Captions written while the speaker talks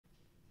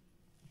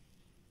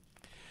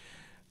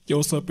Yo,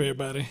 what's up,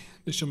 everybody?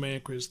 This your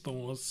man Chris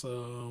Thorns.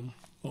 On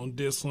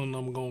this one,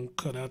 I'm gonna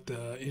cut out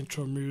the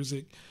intro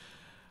music.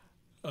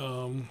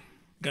 Got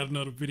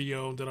another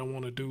video that I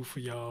want to do for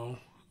y'all.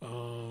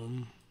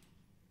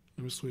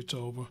 Let me switch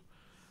over.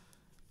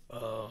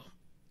 I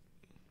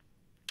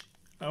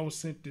was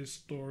sent this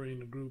story in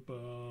the group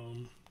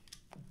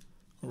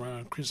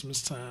around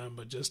Christmas time,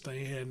 but just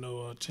ain't had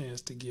no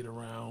chance to get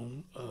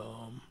around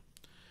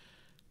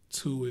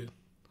to it.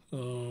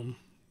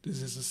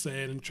 This is a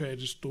sad and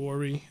tragic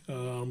story.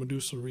 I'm gonna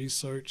do some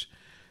research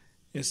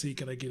and see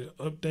can I get an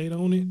update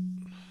on it.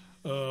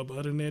 But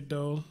other than that,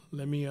 though,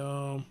 let me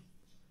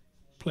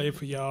play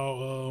for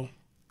y'all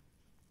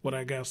what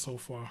I got so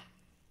far.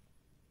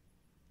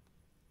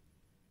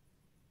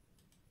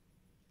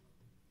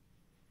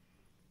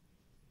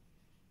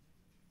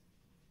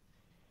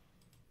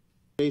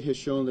 Has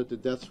shown that the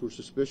deaths were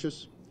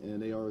suspicious and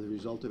they are the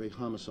result of a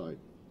homicide.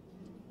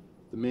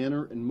 The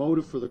manner and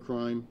motive for the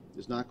crime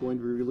is not going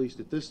to be released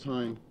at this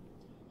time,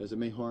 as it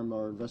may harm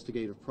our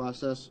investigative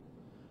process,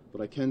 but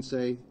I can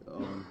say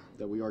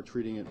that we are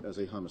treating it as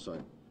a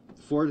homicide.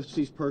 The four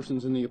deceased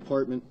persons in the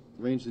apartment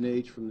ranged in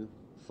age from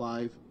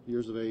 5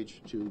 years of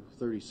age to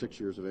 36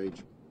 years of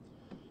age.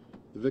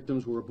 The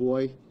victims were a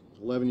boy,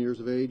 11 years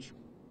of age,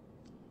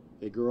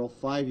 a girl,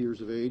 5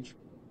 years of age,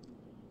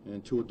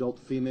 and two adult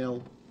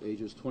female,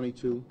 ages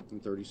 22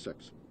 and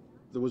 36.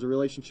 There was a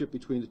relationship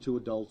between the two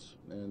adults,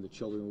 and the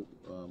children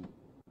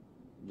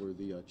were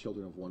the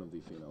children of one of the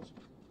females.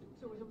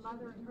 So it was a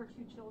mother and her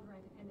two children,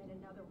 and then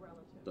another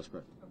relative? That's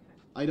correct. Okay.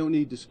 I don't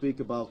need to speak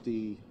about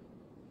the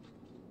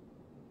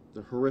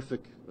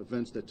horrific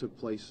events that took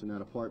place in that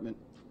apartment,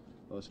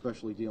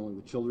 especially dealing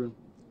with children.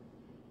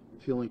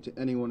 Appealing to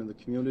anyone in the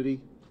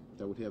community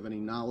that would have any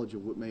knowledge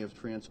of what may have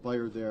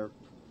transpired there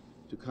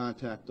to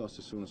contact us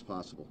as soon as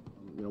possible.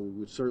 We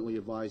would certainly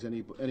advise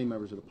any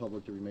members of the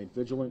public to remain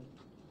vigilant,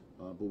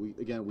 but we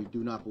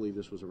do not believe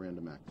this was a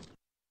random act.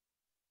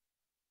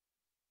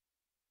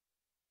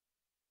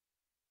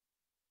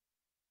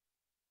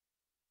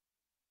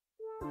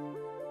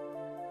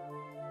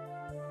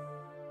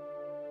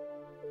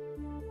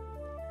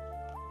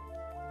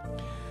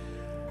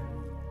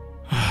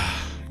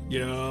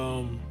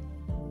 Yeah,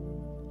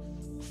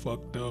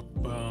 fucked up.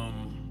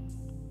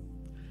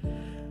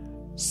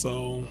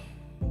 So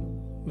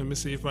let me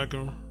see if I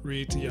can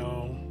read to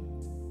y'all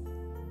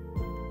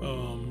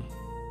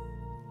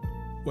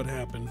what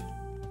happened,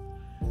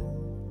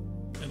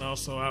 and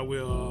also I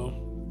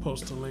will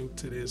post a link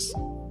to this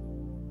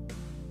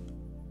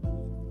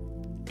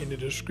in the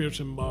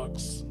description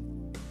box.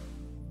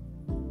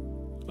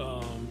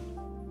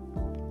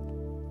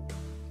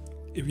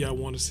 If y'all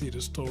want to see the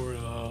story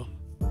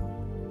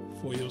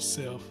for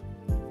yourself.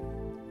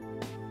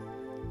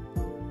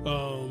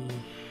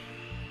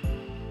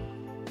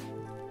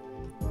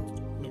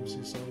 Let me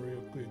see something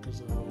real quick,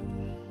 cause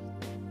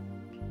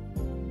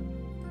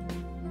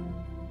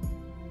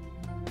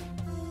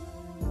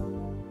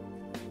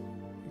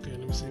okay,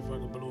 let me see if I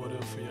can blow it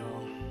up for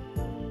y'all.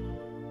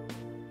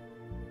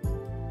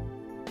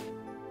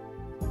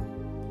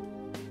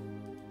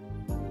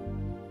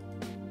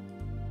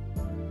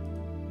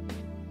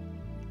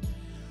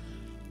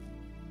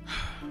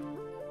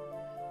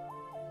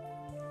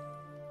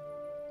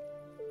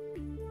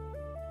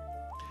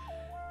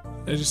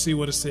 As you see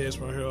what it says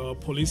right here,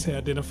 police had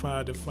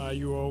identified the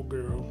 5-year-old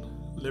girl,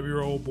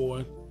 11-year-old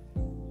boy,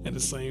 and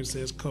the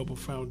same-sex couple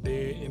found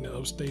dead in the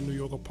upstate New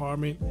York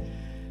apartment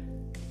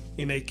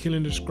in a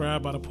killing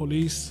described by the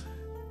police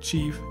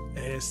chief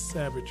as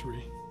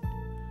savagery.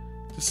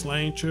 The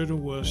slain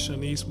children were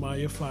Shanice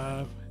Meyer,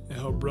 5,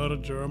 and her brother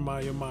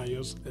Jeremiah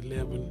Myers,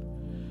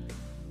 11.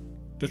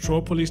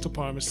 Detroit Police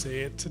Department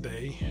said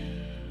today.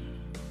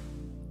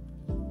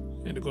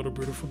 And to go to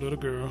beautiful little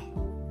girl,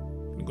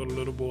 and go to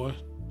little boy.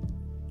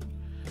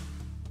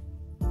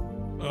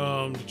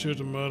 The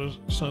children's mother,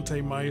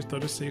 Shantae Myers,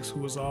 36, who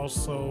was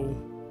also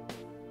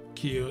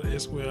killed,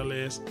 as well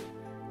as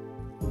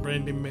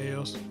Brandy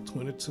Mills,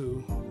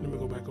 22. Let me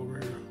go back over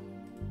here.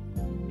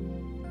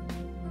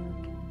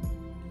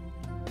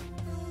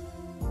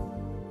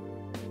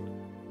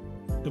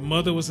 The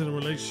mother was in a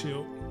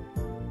relationship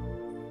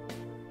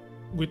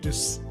with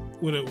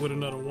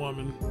another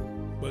woman,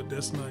 but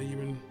that's not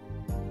even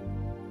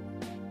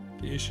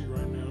the issue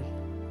right now.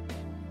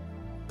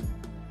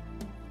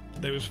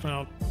 They was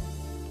found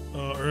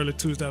early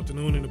Tuesday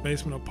afternoon in the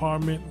basement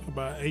apartment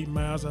about 8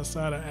 miles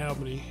outside of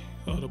Albany,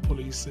 the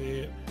police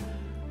said.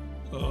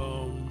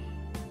 Y'all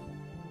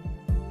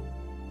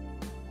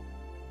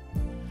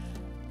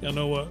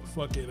know what?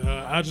 Fuck it.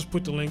 I just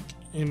put the link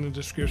in the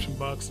description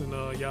box, and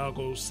y'all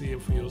go see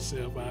it for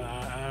yourself.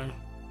 I'm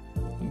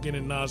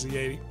getting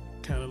nauseated,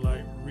 kind of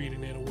like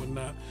reading it or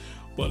whatnot.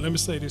 But let me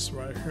say this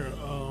right here.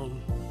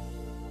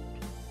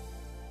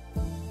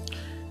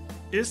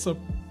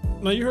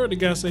 Now you heard the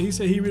guy say, he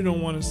said he really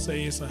don't want to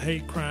say it's a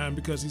hate crime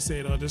because he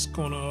said this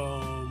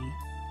gonna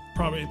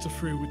probably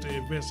interfere with the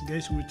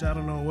investigation, which I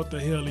don't know what the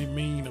hell he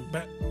mean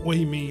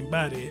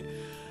by that.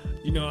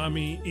 You know, I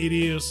mean, it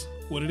is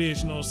what it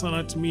is. You know, it sound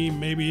like to me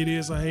maybe it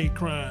is a hate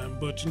crime,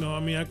 but you know, I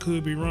mean, I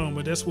could be wrong,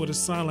 but that's what it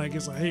sounds like.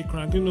 It's a hate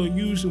crime. You know,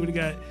 usually when it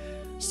got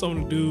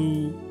something to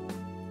do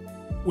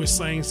with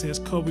same-sex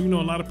couple, you know,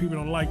 a lot of people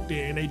don't like that,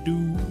 and they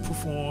do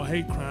perform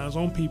hate crimes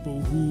on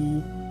people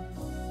who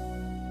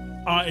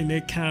are in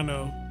that kind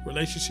of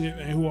relationship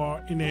and who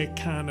are in that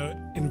kind of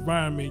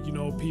environment. You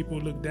know, people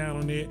look down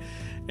on it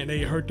and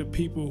they hurt the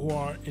people who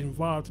are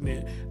involved in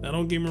it. Now,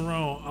 don't get me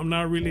wrong, I'm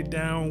not really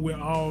down with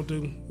all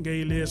the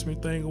gay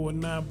lesbian thing or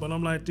whatnot, but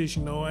I'm like this,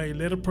 you know, hey,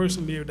 let a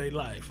person live their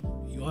life.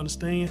 You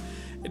understand?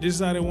 If this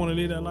is how they want to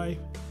live their life,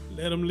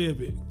 let them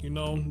live it. You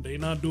know, they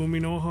not doing me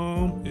no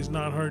harm. It's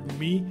not hurting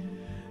me.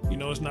 You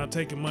know, it's not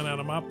taking money out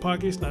of my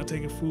pocket. It's not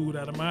taking food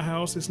out of my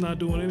house. It's not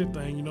doing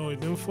anything. You know,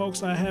 if them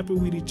folks are happy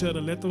with each other,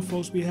 let them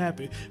folks be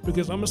happy.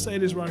 Because I'm going to say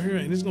this right here,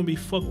 and it's going to be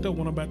fucked up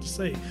what I'm about to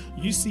say.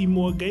 You see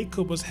more gay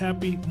couples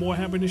more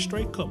happy than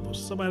straight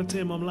couples. Somebody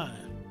tell me I'm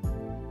lying.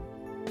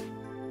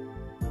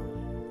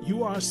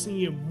 You are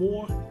seeing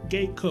more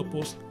gay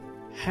couples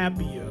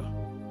happier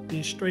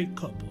than straight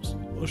couples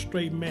or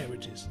straight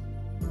marriages.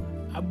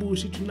 I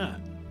bullshit you not.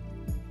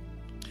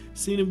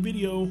 Seen a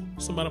video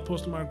somebody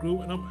posted in my group,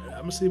 and I'm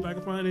gonna see if I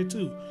can find it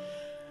too.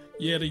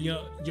 Yeah, the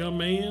young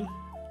man,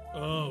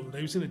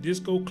 they was in a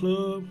disco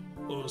club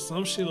or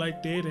some shit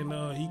like that,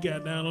 and he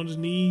got down on his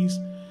knees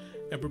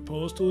and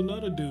proposed to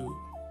another dude.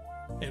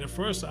 And at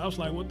first I was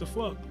like, what the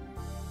fuck?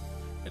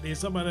 And then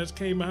somebody else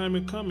came behind me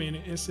and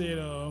commented and said,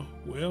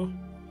 well,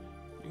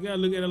 you gotta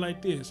look at it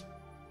like this.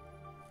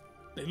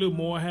 They look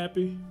more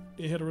happy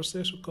than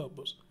heterosexual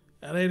couples.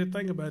 And I had to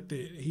think about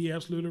that. He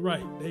absolutely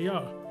right. They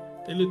are.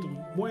 They look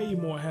way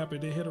more happy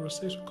than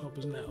heterosexual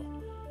couples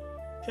now.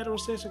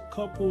 Heterosexual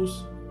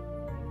couples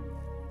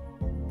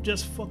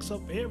just fucks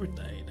up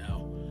everything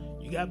now.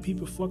 You got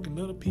people fucking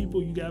other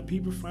people. You got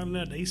people finding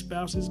out they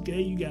spouse is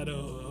gay. You got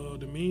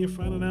the men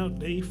finding out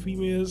they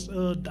females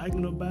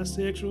dyking up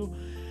bisexual.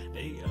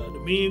 The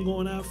men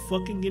going out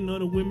fucking getting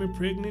other women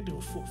pregnant.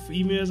 The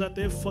females out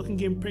there fucking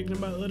getting pregnant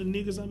by other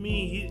niggas. I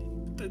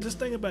mean, just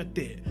think about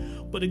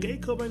that. But the gay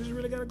couple just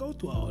really got to go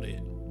through all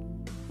that.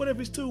 What if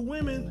it's two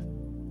women?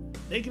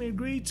 They can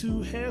agree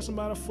to have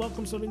somebody fuck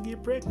them so they can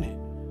get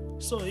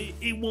pregnant. So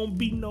it won't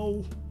be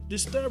no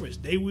disturbance.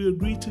 They will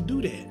agree to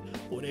do that.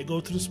 Or they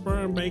go to the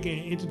sperm bank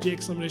and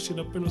interject some of that shit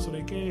up in them so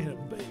they can have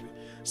a baby.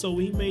 So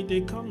when he made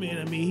that comment,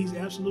 I mean, he's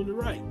absolutely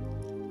right.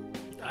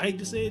 I hate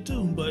to say it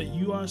too, but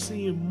you are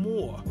seeing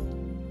more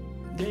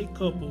gay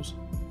couples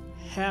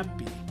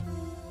happy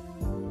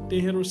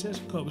than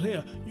heterosexual couples.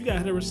 Hell, you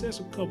got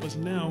heterosexual couples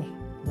now,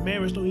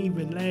 marriage don't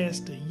even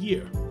last a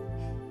year.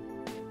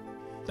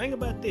 Think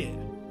about that.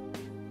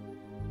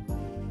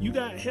 You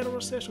got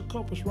heterosexual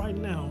couples right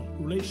now,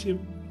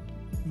 relationship,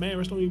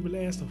 marriage don't even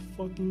last a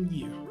fucking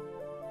year.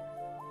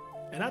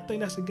 And I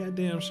think that's a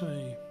goddamn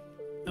shame.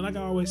 And like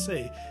I always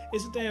say,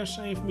 it's a damn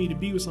shame for me to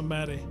be with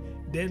somebody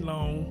that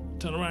long,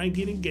 turn around and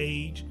get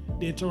engaged,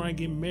 then turn around and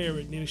get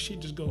married, and then the shit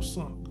just goes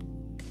sunk.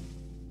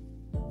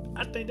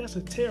 I think that's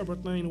a terrible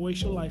thing to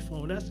waste your life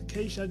on. If that's the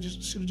case, I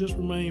just should have just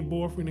remained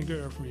boyfriend and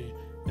girlfriend,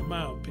 in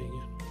my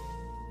opinion.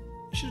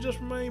 You should just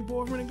remain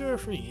boyfriend and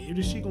girlfriend if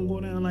this shit gonna go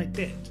down like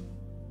that.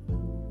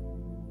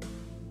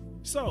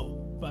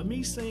 So, by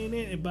me saying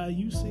that and by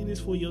you seeing this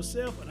for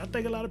yourself, and I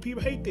think a lot of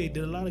people hate that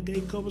a lot of gay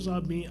couples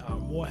are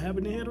more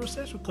happy than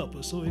heterosexual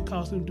couples, so it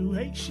causes them to do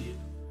hate shit.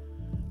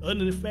 Other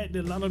than the fact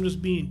that a lot of them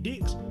just being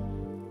dicks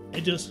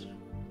and just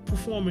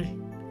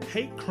performing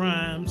hate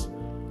crimes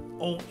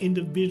on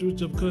individuals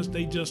just because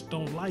they just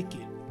don't like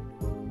it.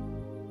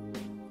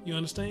 You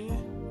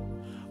understand?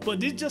 But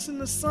this just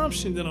an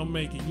assumption that I'm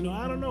making. You know,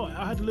 I don't know.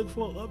 I had to look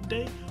for an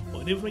update.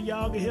 Or if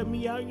y'all can help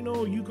me out, you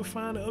know, you can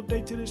find an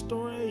update to this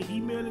story, hey,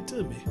 email it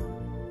to me.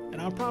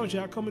 And I promise you,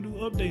 I'll come and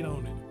do an update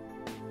on it.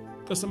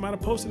 Because somebody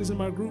posted this in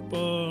my group.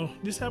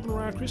 This happened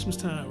around Christmas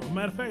time. As a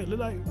matter of fact, it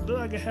looked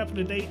like it happened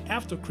the day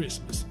after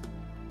Christmas.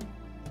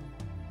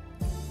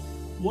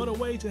 What a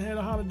way to have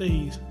the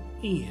holidays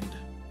end.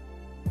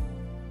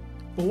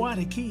 But why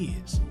the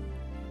kids?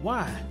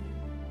 Why?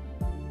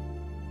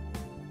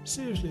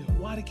 Seriously,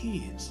 why the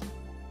kids?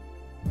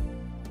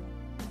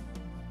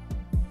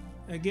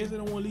 I guess they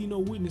don't want to leave no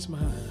witness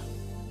behind.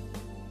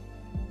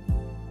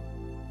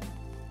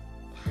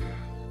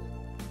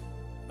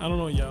 I don't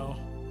know, y'all.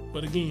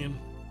 But again,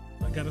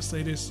 I gotta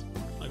say this,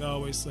 like I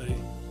always say.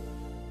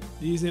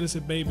 These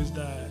innocent babies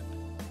died.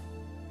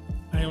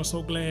 I am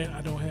so glad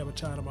I don't have a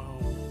child of my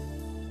own.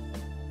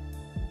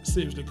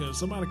 Seriously, because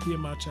somebody killed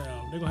my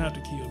child. They're gonna have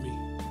to kill me.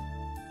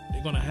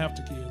 They're gonna have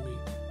to kill me.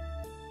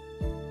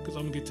 Because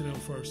I'm gonna get to them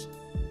first.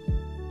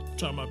 I'm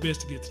trying my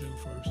best to get to them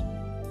first.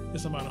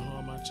 If somebody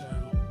harm my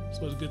child.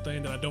 So it's a good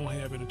thing that I don't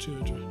have any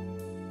children.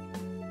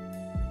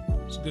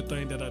 It's a good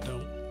thing that I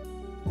don't.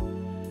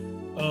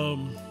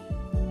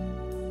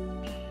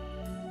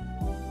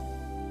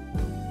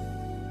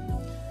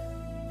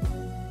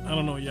 I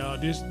don't know, y'all.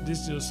 This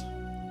just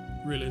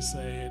really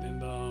sad,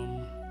 and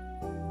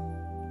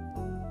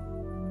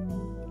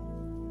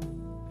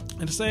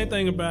the same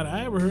thing about it, I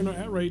haven't heard no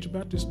outrage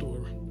about this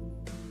story.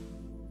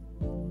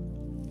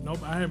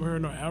 Nope, I haven't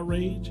heard no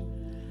outrage.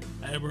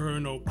 I ever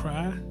heard no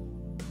cry.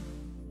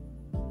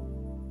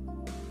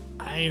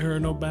 I ain't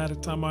heard nobody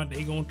talking about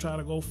they gonna try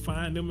to go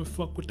find them and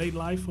fuck with their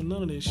life or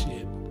none of this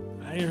shit.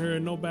 I ain't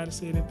heard nobody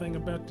say anything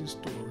about this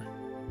story.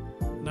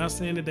 Not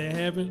saying that they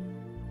haven't,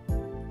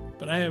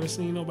 but I haven't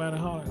seen nobody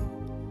holler.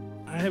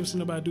 I haven't seen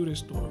nobody do this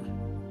story.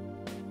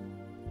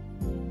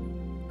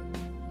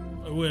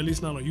 Well, at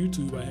least not on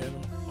YouTube I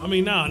haven't. I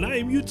mean, nah, not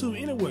even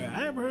YouTube, anywhere.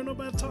 I haven't heard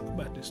nobody talk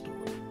about this story.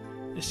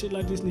 And shit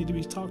like this need to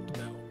be talked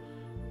about.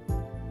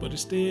 But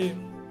instead, you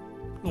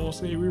know what I'm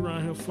saying, we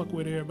around here fuck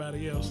with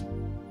everybody else.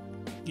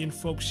 Getting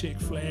folks shit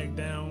flagged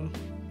down.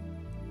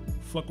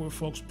 Fucking with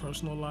folks'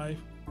 personal life.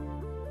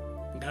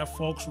 Got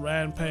folks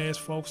riding past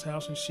folks'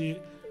 house and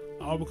shit.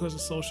 All because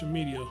of social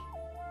media.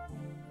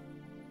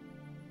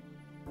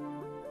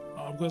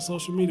 All because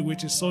of social media,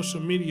 which is social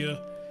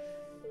media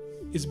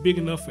is big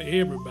enough for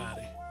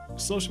everybody.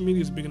 Social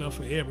media is big enough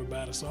for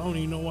everybody. So I don't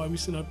even know why we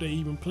sitting up there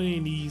even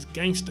playing these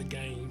gangster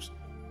games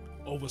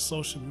over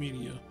social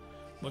media.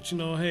 But you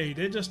know, hey,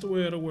 they're just the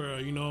way of the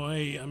world. You know,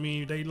 hey, I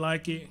mean, they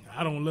like it.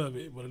 I don't love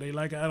it. But they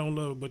like it, I don't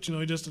love it. But you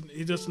know, it's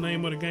just the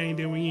name of the game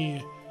that we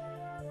in.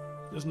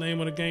 Just the name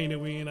of the game that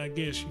we in, I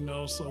guess, you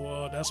know.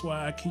 So that's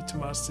why I keep to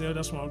myself.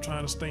 That's why I'm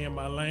trying to stay in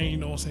my lane. You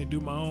know what I'm saying?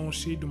 Do my own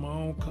shit, do my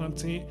own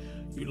content.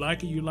 You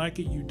like it, you like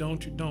it. You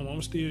don't, you don't.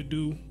 I'm still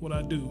do what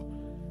I do.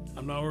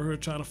 I'm not over here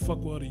trying to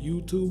fuck with other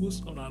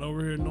YouTubers. I'm not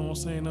over here, you know what I'm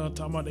saying,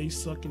 talking about they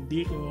sucking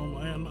dick.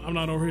 I'm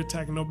not over here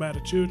attacking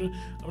nobody's children.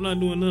 I'm not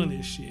doing none of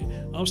this shit.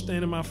 I'm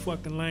staying in my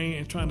fucking lane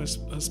and trying to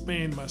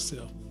expand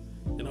myself.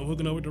 And I'm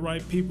hooking up with the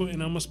right people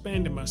and I'm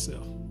expanding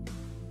myself.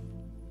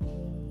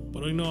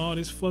 But you know, all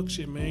this fuck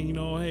shit, man, you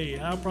know, hey,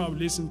 I'll probably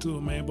listen to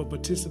it, man, but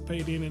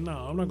participate in it, no.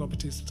 I'm not going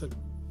to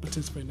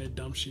participate in that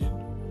dumb shit.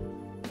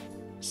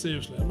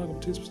 Seriously, I'm not going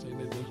to participate in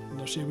that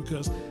dumb shit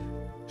because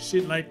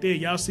shit like that,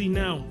 y'all see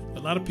now, a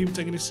lot of people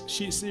taking this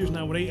shit serious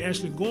now where they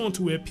actually going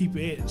to where people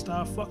at and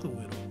start fucking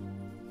with them.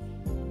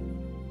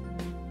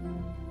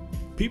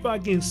 People are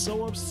getting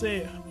so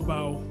upset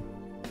about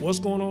what's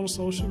going on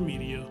social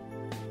media,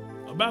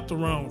 about the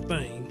wrong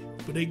thing,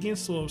 but they getting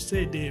so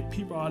upset that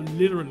people are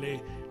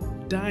literally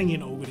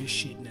dying over this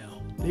shit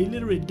now. They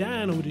literally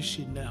dying over this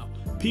shit now.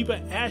 People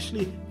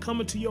actually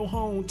coming to your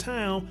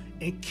hometown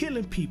and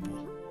killing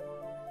people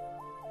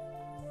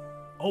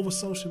over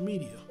social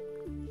media.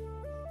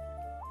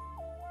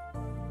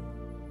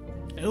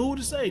 And who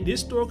to say? This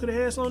story could have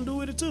had something to do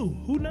with it too.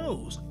 Who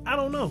knows? I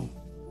don't know.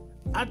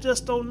 I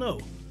just don't know.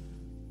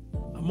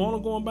 I'm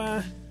only going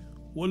by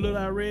what little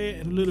I read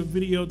and the little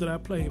video that I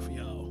played for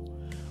y'all.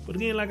 But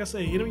again, like I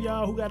say, any of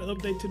y'all who got an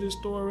update to this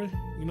story,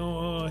 you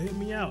know, hit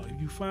me out. If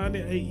you find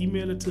it, hey,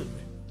 email it to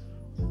me.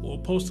 Or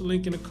post a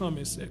link in the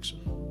comment section.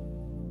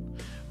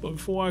 But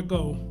before I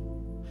go,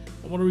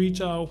 I want to read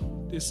y'all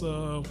this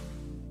meme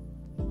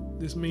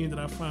that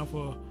I found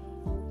for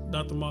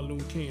Dr. Martin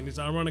Luther King. It's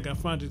ironic I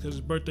found it because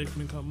his birthday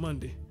finna come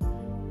Monday.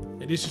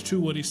 And this is true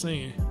what he's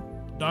saying.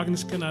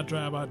 Darkness cannot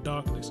drive out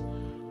darkness.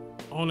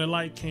 Only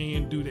light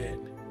can do that.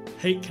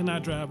 Hate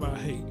cannot drive out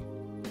hate.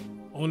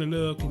 Only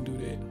love can do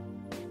that.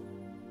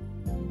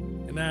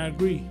 And I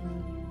agree.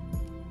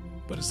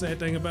 But the sad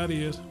thing about it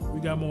is we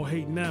got more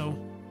hate now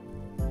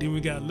than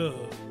we got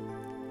love.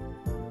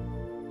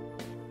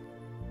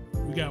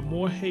 We got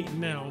more hate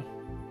now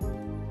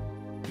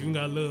than we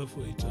got love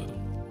for each other.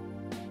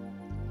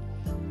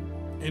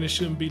 And it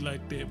shouldn't be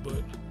like that,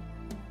 but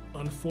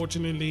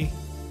unfortunately,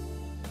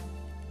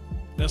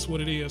 that's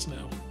what it is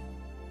now.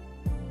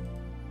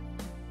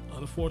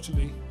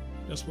 Unfortunately,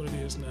 that's what it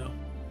is now.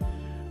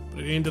 But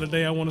at the end of the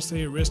day, I want to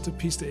say rest in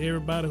peace to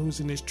everybody who's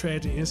in this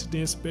tragic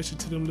incident, especially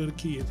to them little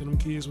kids. And them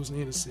kids was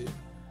innocent.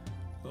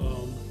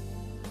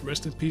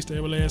 Rest in peace to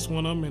every last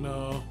one of them.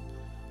 And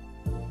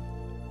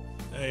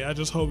hey, I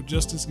just hope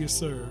justice gets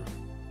served.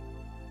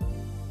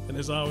 And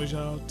as always,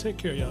 y'all, take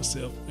care of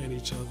yourself and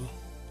each other.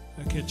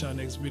 I'll catch y'all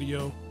next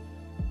video.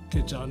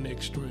 Catch y'all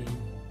next stream.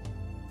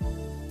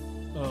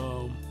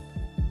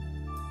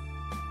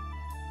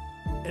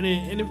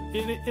 And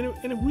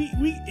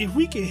if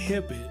we can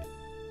help it,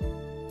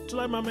 just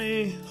like my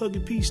man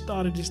Huggy P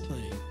started this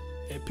thing,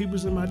 and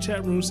people's in my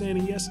chat room saying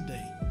it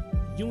yesterday,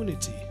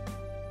 unity.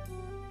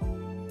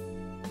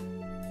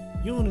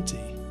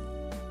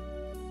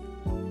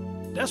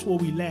 That's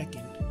what we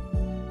lacking.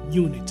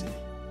 Unity.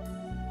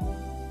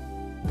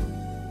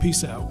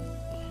 Peace out.